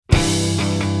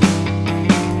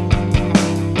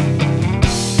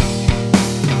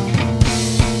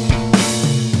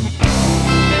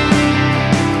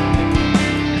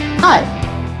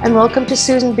and welcome to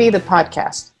Susan B., the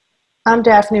podcast. I'm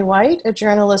Daphne White, a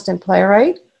journalist and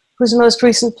playwright, whose most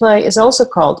recent play is also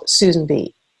called Susan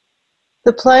B.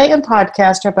 The play and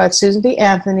podcast are about Susan B.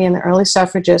 Anthony and the early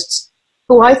suffragists,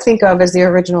 who I think of as the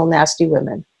original nasty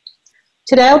women.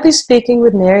 Today I'll be speaking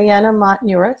with Mariana Mott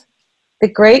Neurath, the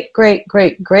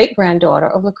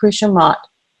great-great-great-great-granddaughter of Lucretia Mott.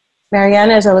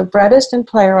 Mariana is a librettist and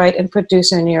playwright and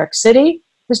producer in New York City,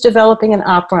 who's developing an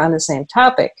opera on the same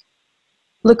topic.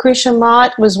 Lucretia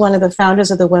Mott was one of the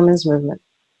founders of the women's movement.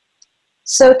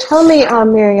 So tell me,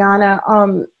 Mariana,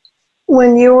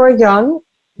 when you were young,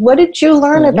 what did you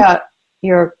learn about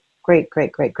your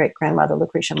great-great-great-great-grandmother,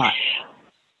 Lucretia Mott?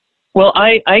 Well,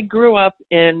 I grew up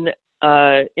in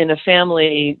a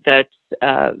family that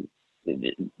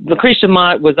Lucretia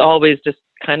Mott was always just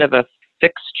kind of a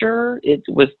fixture. It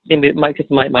was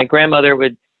because my grandmother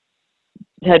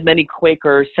had many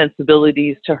Quaker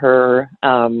sensibilities to her.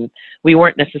 We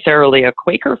weren't necessarily a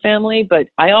Quaker family, but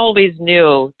I always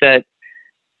knew that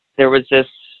there was this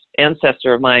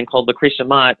ancestor of mine called Lucretia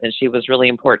Mott, and she was really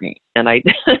important. And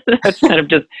that's kind of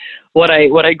just what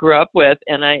I grew up with.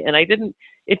 And it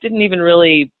didn't even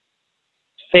really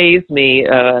faze me,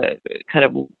 kind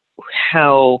of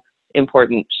how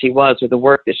important she was or the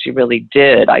work that she really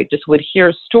did. I just would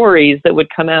hear stories that would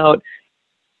come out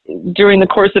during the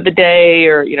course of the day,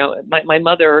 or, my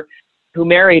mother, who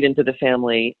married into the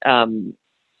family,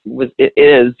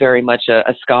 is very much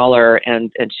a scholar,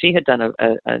 and she had done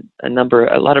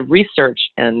a lot of research,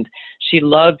 and she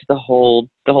loved the whole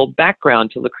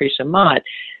background to Lucretia Mott.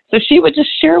 So she would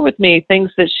just share with me things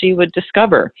that she would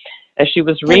discover as she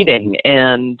was reading.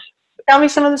 And tell me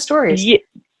some of the stories. Yeah,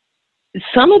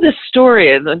 some of the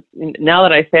stories, now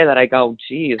that I say that, I go,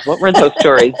 geez, what were those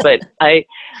stories? But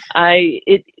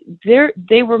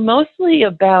they were mostly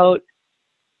about,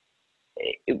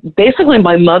 basically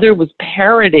my mother was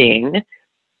parroting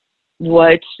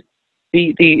what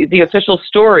the official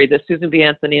story that Susan B.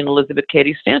 Anthony and Elizabeth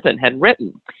Cady Stanton had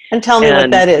written. And tell me what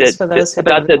that is for those who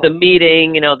about the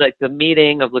meeting, like the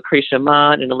meeting of Lucretia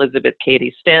Mott and Elizabeth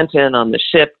Cady Stanton on the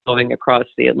ship going across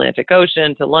the Atlantic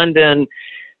Ocean to London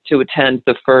to attend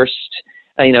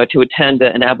to attend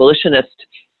an abolitionist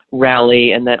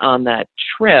rally, and that on that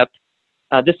trip,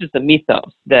 this is the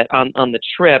mythos, that on the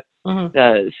trip,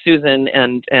 Susan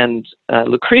and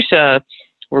Lucretia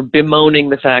were bemoaning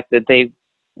the fact that they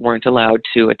weren't allowed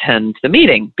to attend the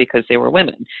meeting because they were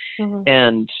women,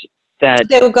 and that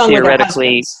they were going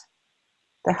theoretically, with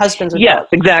their husbands. Yes,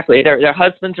 exactly. Their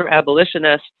husbands were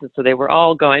abolitionists, so they were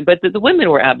all going, but the women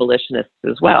were abolitionists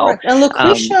as well. Correct. And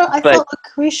Lucretia, I thought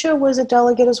Lucretia was a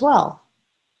delegate as well.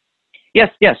 Yes,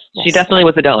 she definitely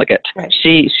was a delegate. Right.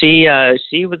 She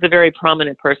was a very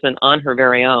prominent person on her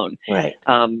very own. Right.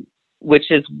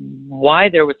 Which is why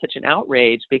there was such an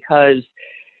outrage, because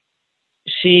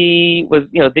she was,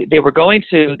 they were going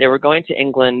to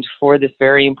England for this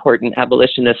very important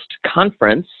abolitionist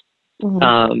conference,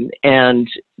 and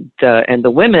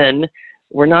the women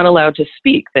were not allowed to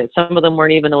speak. That some of them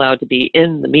weren't even allowed to be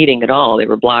in the meeting at all. They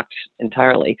were blocked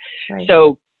entirely. Right.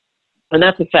 So, and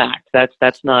that's a fact. That's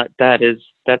a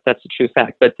true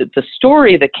fact. But the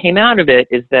story that came out of it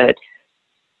is that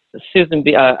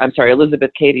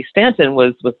Elizabeth Cady Stanton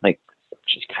was like,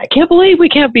 I can't believe we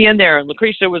can't be in there. And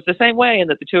Lucretia was the same way, and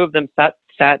that the two of them sat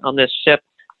on this ship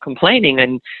complaining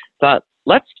and thought,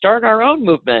 let's start our own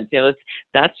movement. That's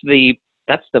the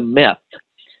myth.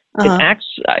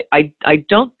 I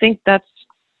don't think that's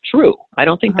true. I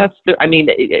don't think that's when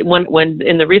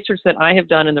in the research that I have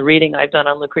done and the reading I've done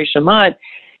on Lucretia Mott,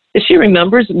 she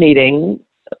remembers meeting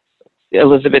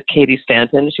Elizabeth Cady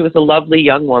Stanton. She was a lovely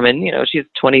young woman. She's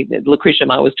 20. Lucretia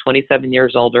Mott was 27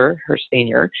 years older, her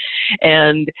senior,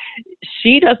 and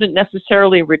she doesn't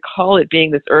necessarily recall it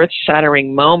being this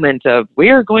earth-shattering moment of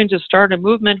we're going to start a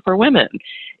movement for women.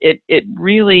 It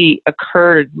really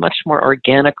occurred much more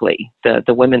organically,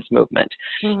 the women's movement.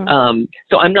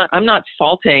 So I'm not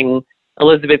faulting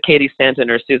Elizabeth Cady Stanton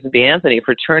or Susan B. Anthony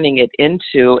for turning it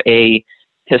into a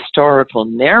historical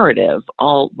narrative.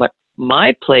 What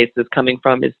my place is coming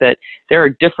from is that there are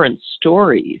different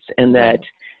stories, and that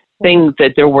things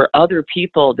that there were other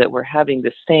people that were having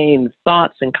the same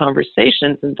thoughts and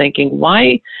conversations and thinking,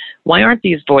 why aren't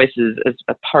these voices as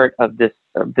a part of this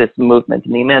movement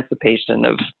and the emancipation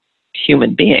of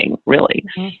human being, really?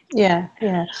 Yeah.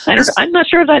 I'm not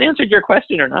sure if that answered your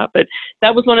question or not, but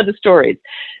that was one of the stories.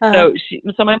 So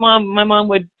my mom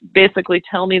would basically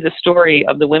tell me the story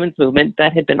of the women's movement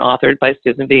that had been authored by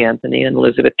Susan B. Anthony and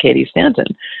Elizabeth Cady Stanton.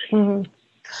 So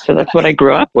that's what I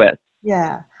grew up with.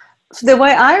 Yeah. The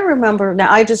way I remember, now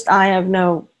I have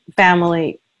no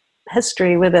family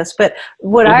history with this, but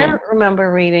what I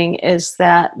remember reading is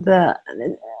that the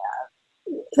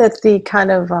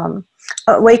kind of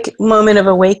moment of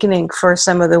awakening for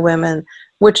some of the women,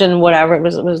 which in whatever it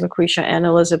was Lucretia and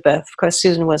Elizabeth, of course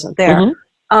Susan wasn't there.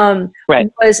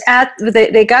 Was at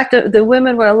they got the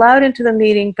women were allowed into the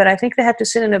meeting, but I think they had to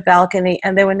sit in a balcony,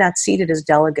 and they were not seated as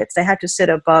delegates. They had to sit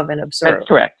above and observe. That's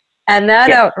correct. And that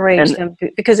outraged them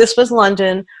because this was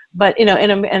London. But in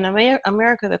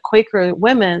America, the Quaker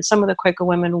women, some of the Quaker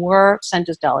women were sent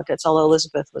as delegates, although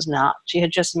Elizabeth was not. She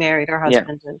had just married her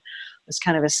husband and was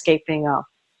kind of escaping a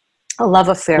love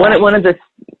affair. One of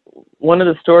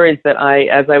the stories that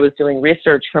as I was doing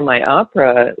research for my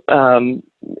opera,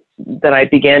 that I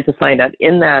began to find out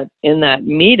in that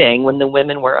meeting when the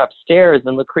women were upstairs,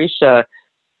 and Lucretia,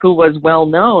 who was well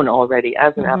known already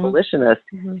as an abolitionist,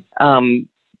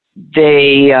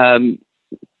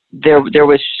 there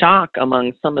was shock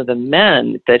among some of the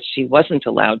men that she wasn't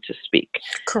allowed to speak.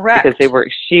 Correct.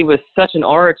 Because she was such an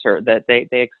orator that they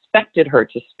expected her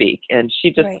to speak, and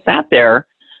she just sat there,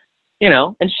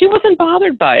 and she wasn't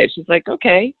bothered by it. She's like,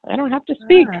 okay, I don't have to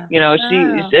speak.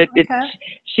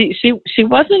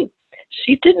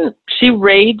 She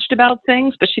raged about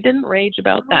things, but she didn't rage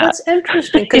about that. That's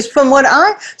interesting, because from what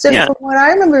I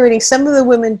remember reading, some of the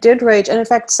women did rage, and in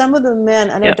fact, some of the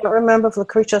men, and I don't remember if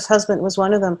Lucretia's husband was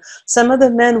one of them, some of the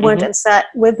men went and sat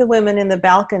with the women in the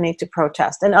balcony to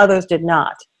protest, and others did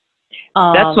not.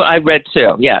 That's what I read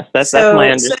too. Yes, that's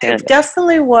my understanding. So it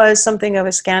definitely was something of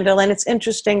a scandal, and it's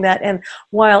interesting that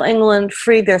while England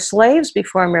freed their slaves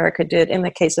before America did, in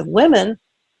the case of women,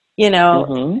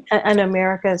 and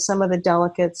America, some of the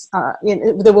delegates,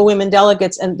 there were women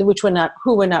delegates, and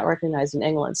who were not recognized in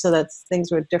England. So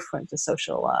things were different. The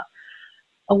social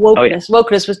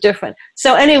wokeness was different.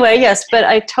 So anyway, yes, but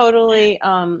I totally,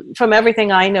 from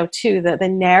everything I know too, that the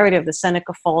narrative, the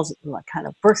Seneca Falls kind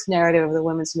of birth narrative of the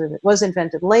women's movement was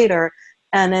invented later,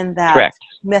 and in that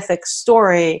mythic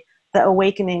story, the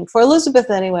awakening for Elizabeth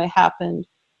anyway happened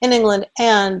in England,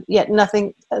 and yet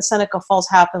nothing. Seneca Falls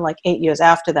happened like 8 years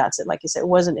after that. So, like you said, it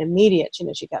wasn't immediate.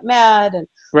 She got mad and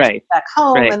went back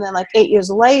home, and then like 8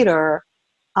 years later,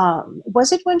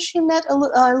 was it when she met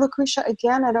Lucretia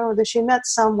again? I don't know. That she met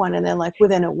someone, and then like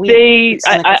within a week,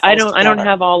 I don't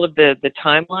have all of the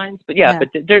timelines, but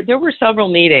but there were several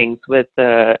meetings with.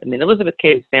 Elizabeth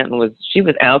Cady Stanton was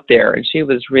out there, and she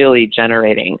was really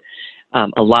generating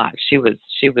a lot. She was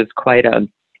quite a.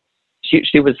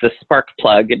 She was the spark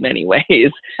plug in many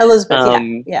ways.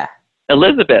 Elizabeth,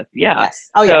 Elizabeth, Yes.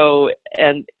 So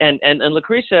and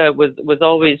Lucretia was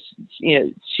always,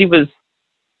 she was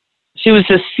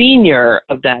the senior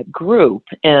of that group,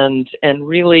 and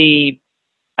really,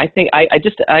 I think I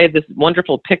have this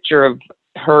wonderful picture of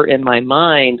her in my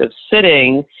mind of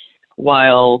sitting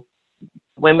while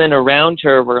women around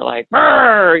her were like,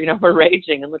 were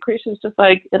raging, and Lucretia's just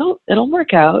like, it'll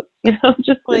work out,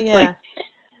 like.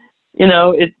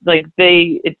 It's like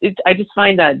I just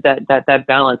find that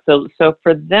balance. So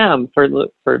for them, for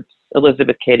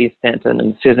Elizabeth Cady Stanton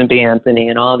and Susan B. Anthony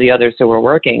and all the others who were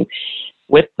working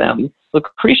with them,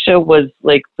 Lucretia was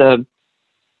like the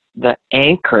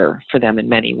anchor for them in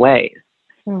many ways.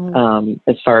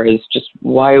 As far as just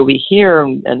why are we here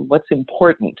and what's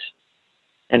important,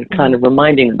 and kind of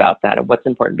reminding about that of what's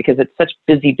important, because it's such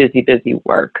busy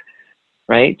work,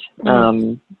 right?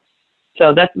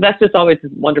 So that's just always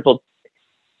this wonderful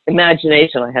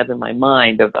imagination I have in my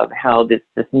mind of how this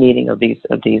meeting of these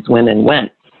women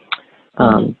went.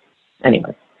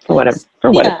 Anyway, for what it's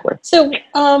worth. So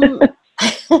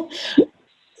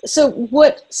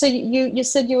So you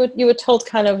said you were told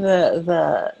kind of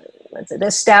the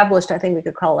established, I think we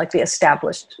could call it like the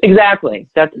established. Exactly.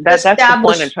 That's the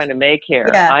point I'm trying to make here.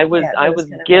 I was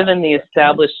given the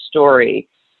established story,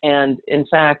 and in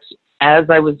fact,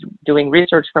 as I was doing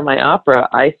research for my opera,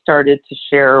 I started to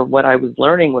share what I was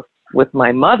learning with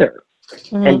my mother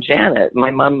and Janet. My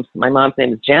mom's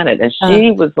name is Janet, and she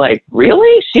was like,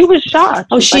 "Really?" She was shocked.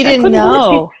 Oh, she didn't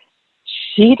know.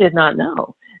 She did not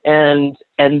know, and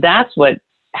that's what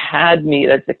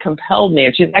that compelled me.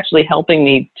 And she's actually helping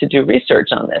me to do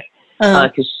research on this,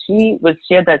 because she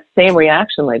had that same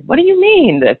reaction, like, "What do you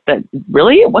mean that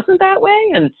really it wasn't that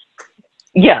way?" And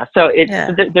so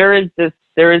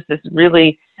there is this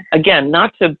really, again,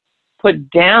 not to put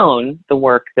down the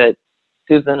work that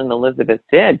Susan and Elizabeth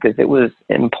did, because it was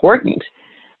important.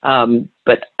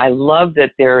 But I love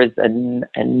that there is a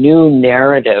new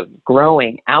narrative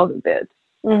growing out of it,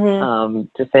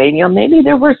 to say, maybe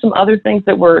there were some other things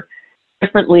that were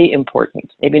differently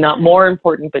important, maybe not more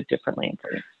important, but differently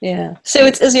important. Yeah. So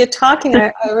as you're talking,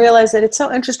 I realize that it's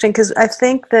so interesting, because I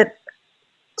think that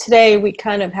today we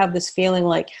kind of have this feeling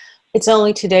like it's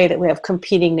only today that we have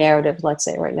competing narratives, let's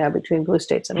say right now, between blue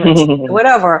states and red states, or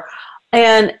whatever.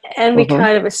 And we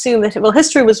kind of assume that, well,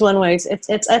 history was one way,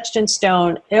 it's etched in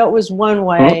stone, it was one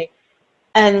way.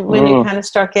 And when you kind of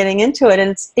start getting into it,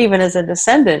 and it's, even as a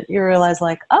descendant, you realize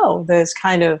like, oh, there's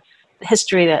kind of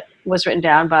history that was written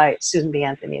down by Susan B.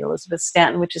 Anthony and Elizabeth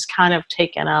Stanton, which is kind of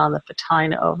taken on the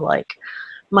baton of like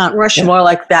Mount Rushmore,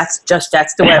 like that's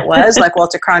the way it was, like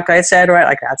Walter Cronkite said, right?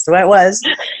 Like that's the way it was.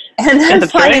 And then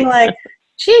finding like,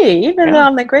 gee, even though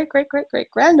I'm the great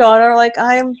granddaughter, like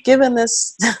I am given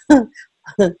this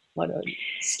what a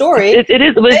story.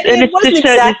 It wasn't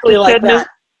exactly like that.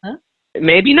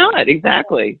 Maybe not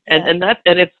exactly, and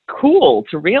it's cool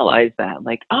to realize that,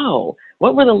 like, oh,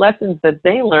 what were the lessons that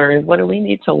they learned? What do we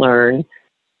need to learn?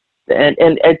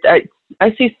 And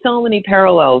I see so many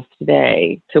parallels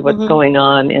today to what's going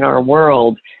on in our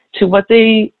world to what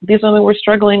these women were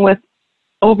struggling with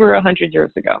over 100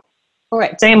 years ago. All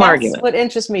right, same argument. What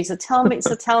interests me. So tell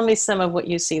me some of what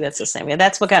you see that's the same. Yeah,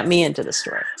 that's what got me into the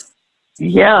story.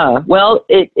 Yeah, well,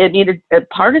 it needed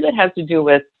part of it has to do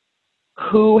with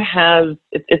who has,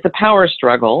 it's a power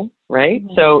struggle, right?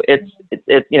 So it's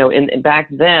you know, in back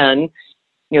then,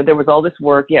 you know, there was all this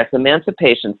work. Yes,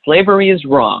 emancipation, slavery is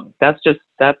wrong. That's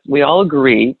we all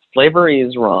agree, slavery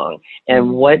is wrong,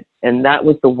 and that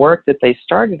was the work that they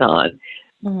started on.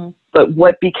 But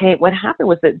what happened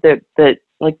was that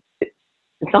like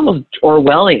it's almost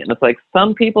Orwellian. It's like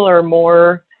some people are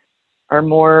more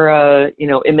you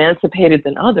know, emancipated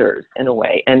than others in a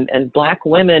way. And Black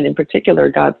women in particular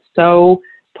got so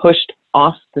pushed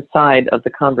off the side of the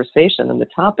conversation and the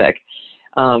topic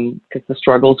because the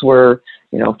struggles were,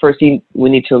 you know, first we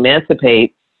need to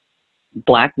emancipate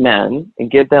Black men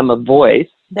and give them a voice.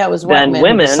 That was what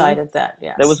women decided that,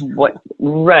 yes. That was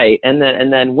right. And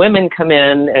then women come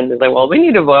in and they're like, well, we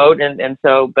need to vote. And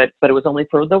so, but it was only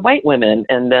for the white women.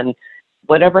 And then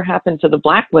whatever happened to the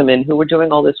Black women who were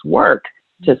doing all this work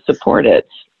to support it?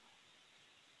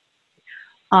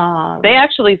 They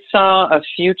actually saw a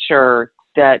future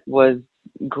that was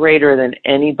greater than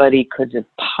anybody could have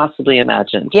possibly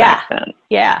imagined back then.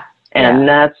 Yeah. And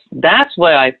that's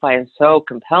what I find so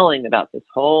compelling about this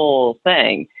whole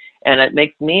thing. And it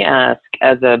makes me ask,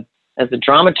 as a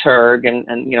dramaturg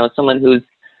and you know, someone who's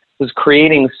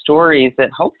creating stories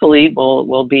that hopefully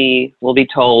will be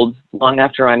told long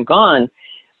after I'm gone,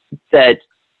 that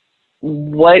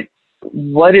what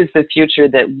is the future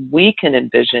that we can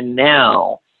envision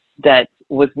now that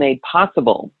was made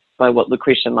possible by what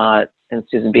Lucretia Mott and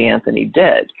Susan B. Anthony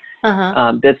did?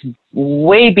 That's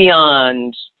way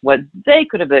beyond what they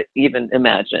could have even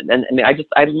imagined. And I mean,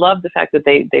 I love the fact that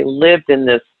they lived in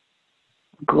this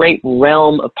great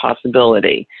realm of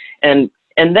possibility. And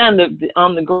then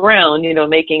on the ground, you know,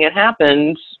 making it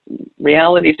happen,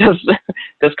 reality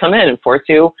does come in and force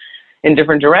you in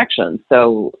different directions.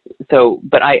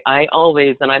 But I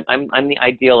always, and I'm the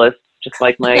idealist, just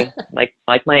like my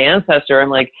like my ancestor. I'm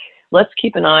like, let's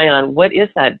keep an eye on what is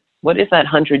that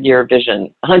 100-year vision,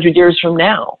 100 years from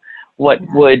now. What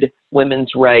would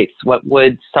women's rights? What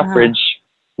would suffrage?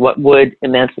 What would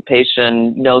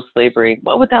emancipation? No slavery?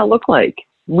 What would that look like?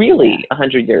 Really,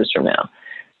 100 years from now?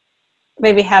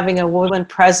 Maybe having a woman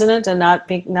president and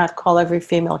not call every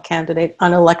female candidate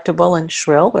unelectable and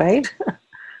shrill, right?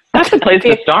 That's a place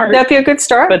to start. That'd be a good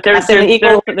start. But there's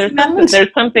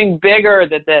something bigger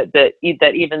that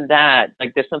even that,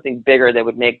 like, there's something bigger that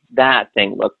would make that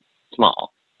thing look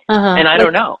small. And I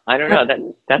don't know.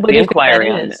 That's the inquiry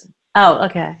on it. Oh,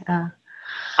 okay.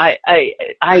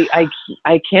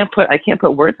 I can't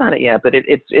put words on it yet, but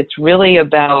it's really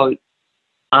about,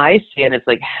 I see it, it's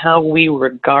like how we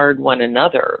regard one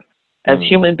another as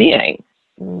human beings.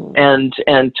 And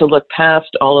to look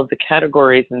past all of the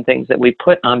categories and things that we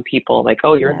put on people, like,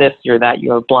 oh, you're this, you're that,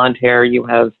 you have blonde hair, you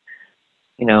have,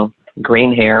 you know,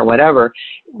 green hair, whatever.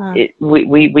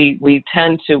 We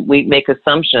tend to make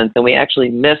assumptions, and we actually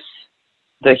miss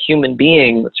the human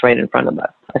being that's right in front of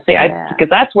us. Because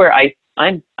that's where I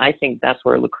think that's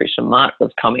where Lucretia Mott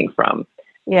was coming from.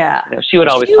 Yeah, you know, she would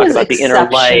always talk about the inner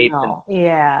light.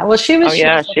 Well, she was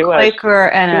a Quaker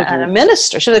and a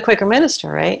minister. She was a Quaker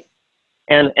minister, right?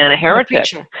 And a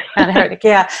heretic. And a heretic,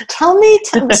 yeah. Tell me,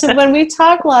 so when we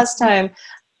talked last time,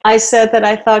 I said that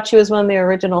I thought she was one of the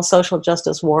original social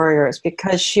justice warriors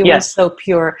because she was so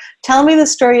pure. Tell me the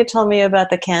story you told me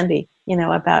about the candy, you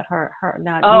know, about her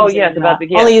not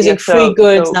only using free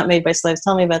goods not made by slaves.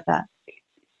 Tell me about that.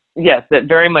 Yes, that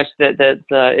very much that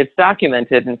it's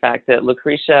documented, in fact, that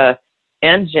Lucretia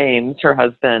and James, her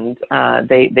husband,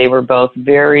 they were both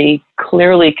very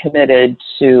clearly committed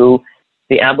to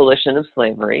the abolition of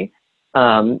slavery,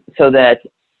 so that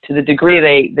to the degree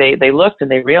they looked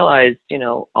and they realized,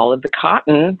 all of the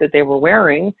cotton that they were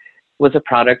wearing was a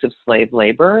product of slave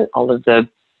labor. All of the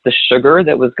sugar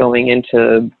that was going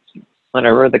into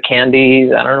whatever, the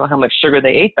candy, I don't know how much sugar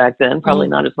they ate back then, probably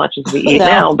not as much as we eat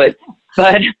now, but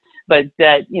that,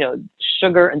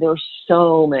 sugar, and there were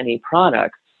so many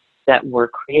products that were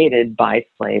created by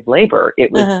slave labor.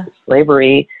 It was,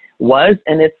 slavery was,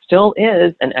 and it still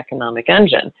is, an economic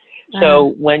engine.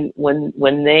 So when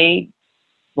they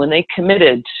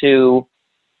committed to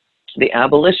the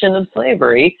abolition of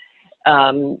slavery,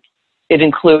 it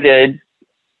included,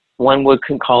 one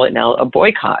can call it now, a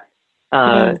boycott.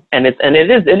 And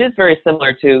it is very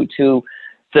similar to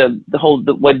the whole,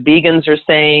 what vegans are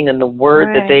saying and the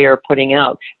word that they are putting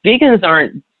out. Vegans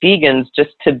aren't vegans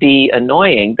just to be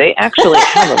annoying. They actually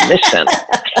have a mission.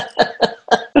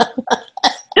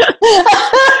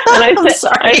 And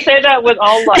I say that with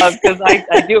all love, because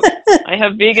I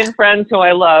have vegan friends who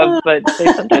I love, but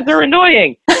they sometimes are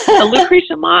annoying.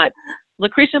 Lucretia Mott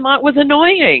was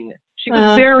annoying. She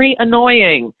was very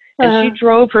annoying. And she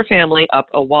drove her family up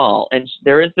a wall. And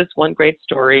there is this one great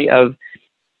story of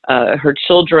her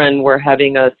children were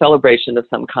having a celebration of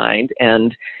some kind,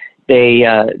 and they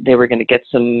were going to get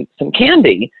some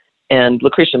candy. And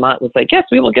Lucretia Mott was like, yes,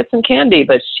 we will get some candy.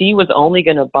 But she was only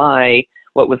going to buy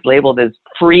what was labeled as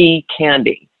free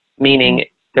candy, meaning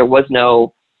there was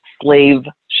no slave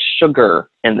sugar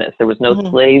in this. There was no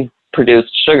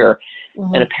slave-produced sugar.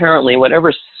 And apparently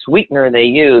whatever sweetener they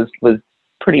used was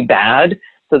pretty bad.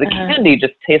 So the candy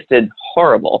just tasted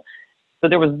horrible. So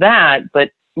there was that,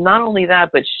 but not only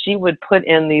that, but she would put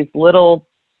in these little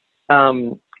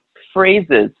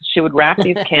phrases. She would wrap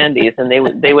these candies, and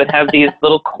they would have these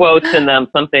little quotes in them,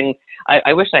 something,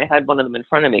 I wish I had one of them in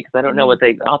front of me, because I don't know I'll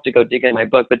have to go dig in my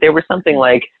book, but they were something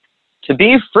like, to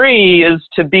be free is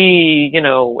to be,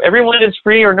 everyone is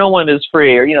free or no one is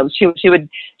free, or, she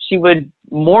would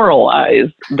moralize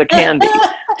the candy.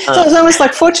 So it's almost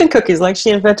like fortune cookies, like she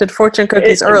invented fortune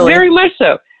cookies early. Very much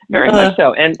so. Much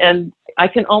so. And I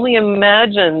can only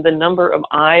imagine the number of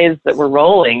eyes that were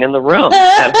rolling in the room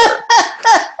at her.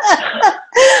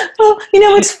 Well,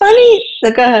 what's funny,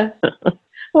 go ahead.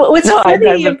 Well, what's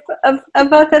funny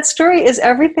about that story is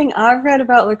everything I've read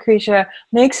about Lucretia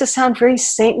makes it sound very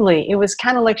saintly. It was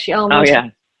kind of like she almost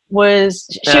was.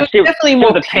 She was definitely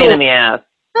more a pain in the ass.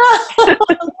 I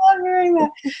love hearing that.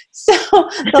 So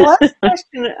the last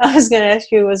question I was going to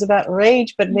ask you was about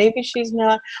rage, but maybe she's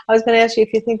not. I was going to ask you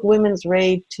if you think women's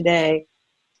rage today,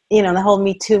 the whole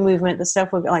Me Too movement, the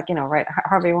stuff with, like,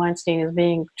 Harvey Weinstein is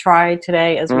being tried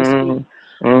today as we speak.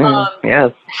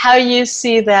 Yes. How you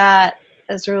see that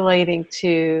as relating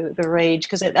to the rage?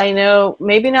 Because I know,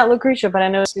 maybe not Lucretia, but I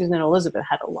know Susan and Elizabeth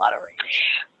had a lot of rage.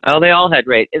 Oh, they all had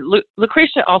rage.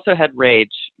 Lucretia also had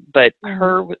rage, but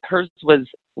hers was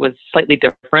slightly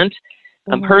different.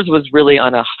 Hers was really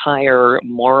on a higher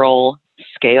moral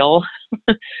scale.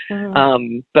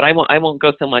 But I won't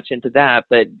go so much into that.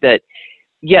 But that,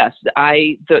 yes,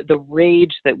 the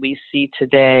rage that we see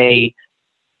today,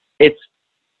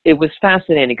 it was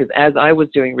fascinating, because as I was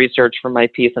doing research for my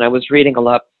piece, and I was reading a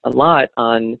lot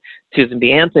on Susan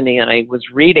B. Anthony, and I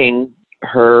was reading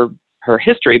her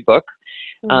history book,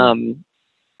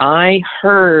 I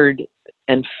heard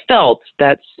and felt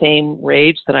that same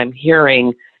rage that I'm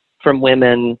hearing from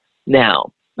women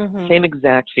now. Same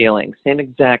exact feeling, same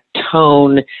exact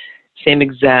tone, same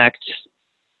exact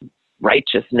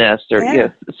righteousness,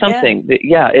 or something.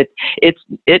 It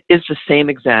is the same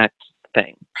exact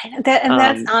thing.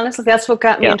 That's honestly, that's what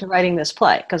got me into writing this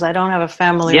play, because I don't have a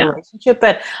family relationship,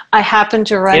 but I happened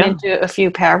to run into a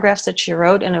few paragraphs that she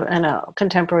wrote in a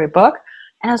contemporary book,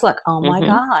 and I was like, oh my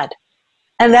God.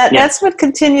 And that's what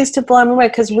continues to blow me away,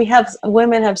 because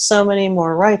women have so many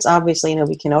more rights. Obviously,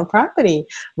 we can own property.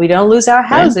 We don't lose our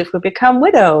house if we become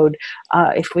widowed.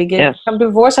 If we become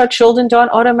divorced, our children don't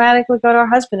automatically go to our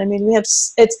husband. I mean,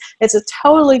 it's a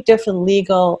totally different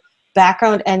legal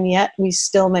background, and yet we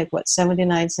still make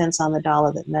 79 cents on the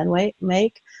dollar that men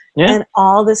make. And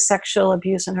all this sexual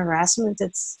abuse and harassment,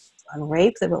 it's on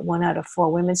rape, that were 1 out of 4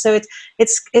 women. So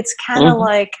it's kind of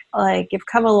like you've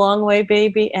come a long way,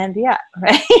 baby, and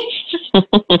right.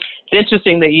 It's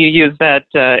interesting that you use that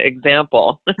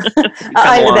example.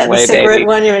 I know that the cigarette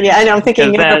one. I know. I'm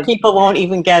thinking people won't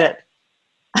even get it.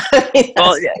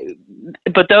 Well,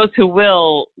 but those who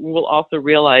will also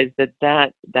realize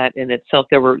that in itself,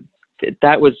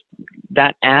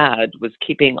 that ad was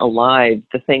keeping alive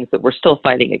the things that we're still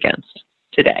fighting against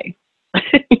today.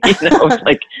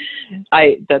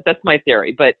 That's my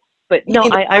theory. But no,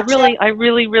 I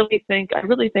really think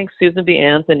Susan B.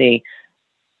 Anthony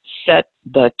set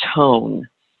the tone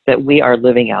that we are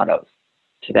living out of.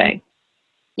 today.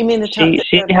 You mean She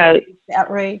has the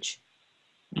outrage?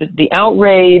 The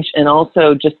outrage, and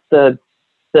also just the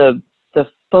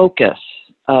focus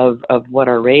of what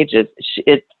our rage is.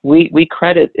 We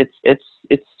credit it's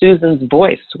Susan's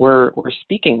voice we're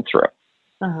speaking through.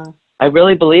 Uh-huh. I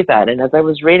really believe that. And as I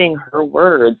was reading her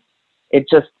words, it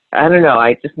just, I don't know,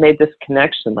 I just made this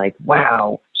connection like,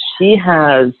 wow, she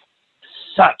has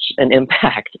such an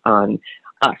impact on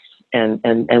us and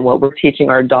what we're teaching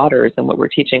our daughters and what we're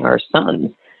teaching our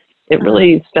sons. It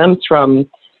really stems from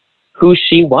who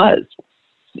she was.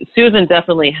 Susan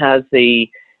definitely has she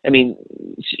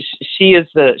is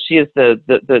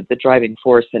the driving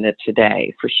force in it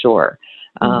today, for sure.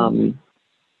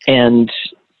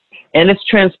 And it's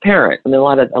transparent. I mean,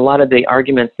 a lot of the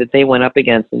arguments that they went up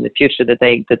against in the future that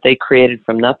they created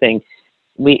from nothing,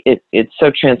 it's so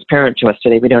transparent to us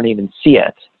today. We don't even see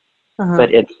it,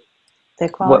 but it's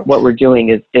what we're doing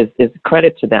is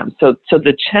credit to them. So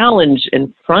the challenge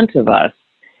in front of us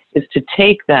is to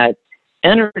take that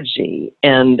energy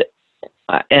and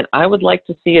I would like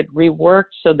to see it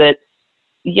reworked so that,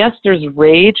 yes, there's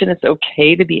rage and it's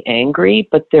okay to be angry,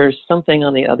 but there's something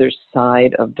on the other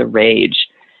side of the rage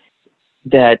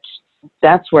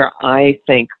that's where I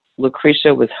think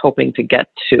Lucretia was hoping to get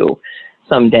to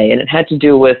someday. And it had to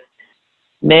do with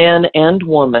man and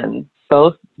woman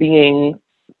both being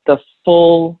the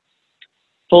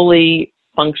fully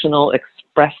functional,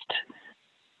 expressed,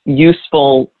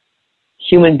 useful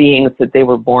human beings that they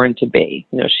were born to be.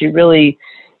 You know, she really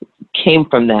came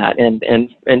from that. And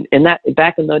that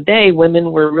back in the day,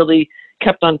 women were really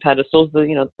kept on pedestals.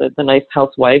 The nice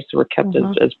housewives were kept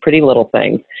as pretty little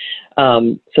things.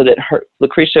 So that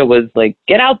Lucretia was like,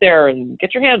 get out there and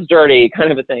get your hands dirty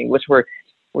kind of a thing, which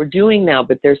we're doing now.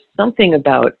 But there's something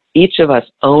about each of us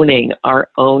owning our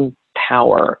own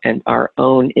power and our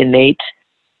own innate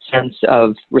sense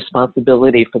of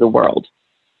responsibility for the world.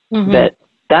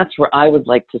 That's where I would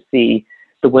like to see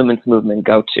the women's movement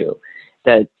go to.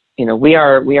 That, we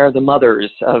are the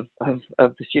mothers of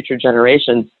the future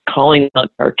generations, calling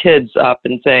our kids up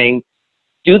and saying,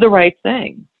 do the right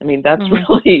thing. I mean, that's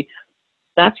really,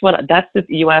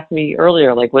 you asked me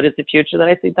earlier, like, what is the future that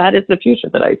I see? That is the future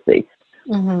that I see.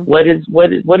 What is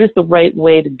the right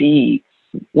way to be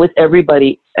with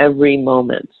everybody every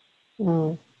moment,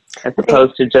 as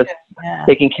opposed to just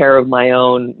taking care of my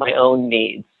own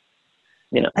needs.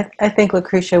 I think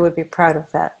Lucretia would be proud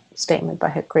of that statement by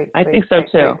her great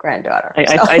granddaughter.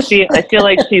 I feel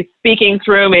like she's speaking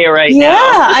through me right now.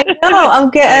 Yeah, I know.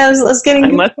 I was getting.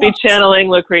 I must be channeling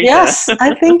Lucretia. Yes,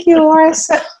 I think you are.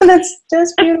 So that's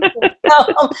beautiful.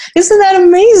 Isn't that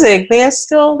amazing? They're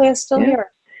still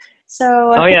here.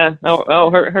 So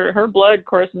her blood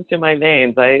courses to my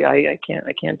veins. I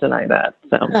can't deny that.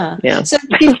 So yeah. So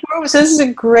this is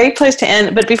a great place to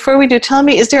end. But before we do, tell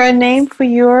me, is there a name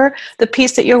for the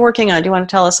piece that you're working on? Do you want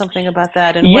to tell us something about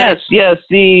that? And yes.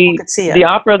 The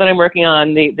opera that I'm working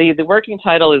on. The working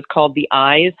title is called The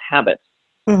Eyes Habit,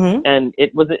 and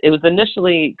it was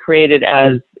initially created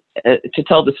as to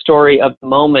tell the story of the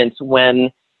moment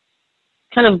when,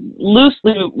 kind of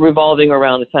loosely revolving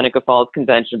around the Seneca Falls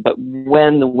Convention, but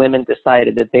when the women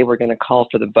decided that they were going to call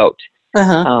for the vote.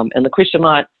 And Lucretia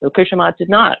Mott did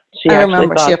not. I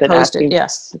remember she opposed it,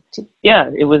 yes.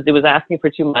 Yeah, it was asking for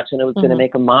too much, and it was going to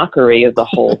make a mockery of the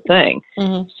whole thing.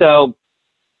 So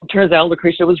it turns out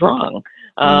Lucretia was wrong.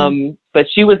 But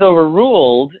she was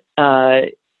overruled,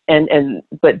 my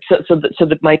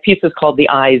piece is called The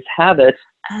Eyes Habit,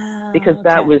 because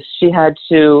that was, she had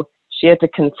to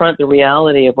confront the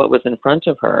reality of what was in front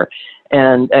of her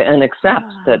and accept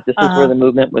that this is where the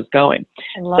movement was going.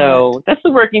 So that's the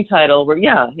working title.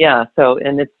 So,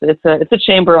 and it's a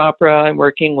chamber opera. I'm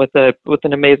working with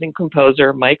an amazing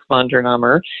composer, Mike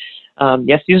Vondernamer.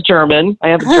 Yes, he's German. I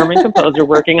have a German composer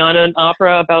working on an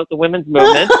opera about the women's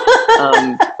movement.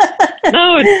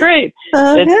 No, it's great.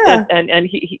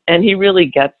 And he really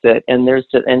gets it.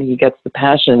 And he gets the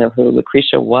passion of who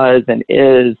Lucretia was and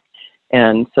is.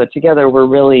 And so together we're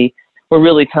really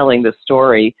telling the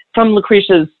story from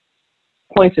Lucretia's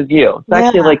point of view. It's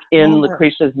actually like in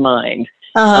Lucretia's mind.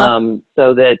 So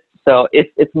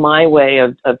it's my way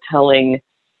of telling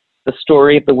the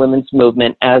story of the women's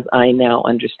movement as I now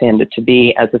understand it to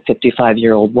be, as a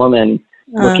 55-year-old woman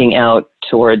looking out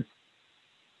towards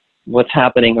what's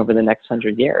happening over the next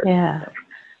 100 years. Yeah.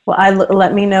 Well,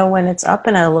 let me know when it's up,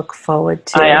 and I look forward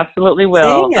to. I absolutely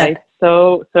will. I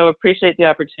so appreciate the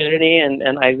opportunity,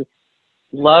 and I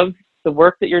love the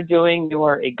work that you're doing. You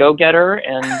are a go-getter,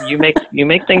 and you make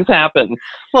things happen.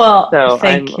 Well, so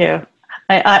thank you.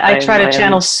 I try to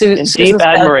channel Susan's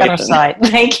better side.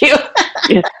 Thank you.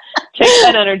 Take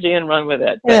that energy and run with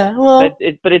it. Yeah, well,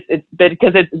 but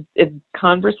because it's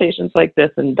conversations like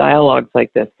this and dialogues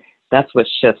like this. That's what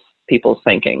shifts people's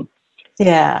thinking.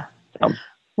 Yeah. So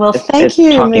well, thank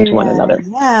you, talking Marianne. to one another.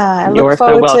 Yeah, I You're look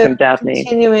forward so welcome, to Daphne.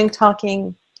 continuing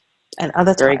talking and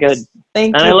other times. Very good.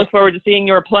 Thank and you. I look forward to seeing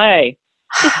your play.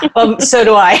 So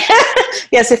do I.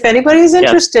 Yes, if anybody's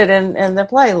interested in the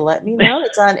play, let me know.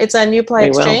 It's on New Play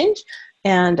Exchange,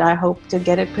 and I hope to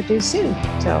get it produced soon.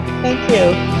 So thank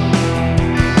you.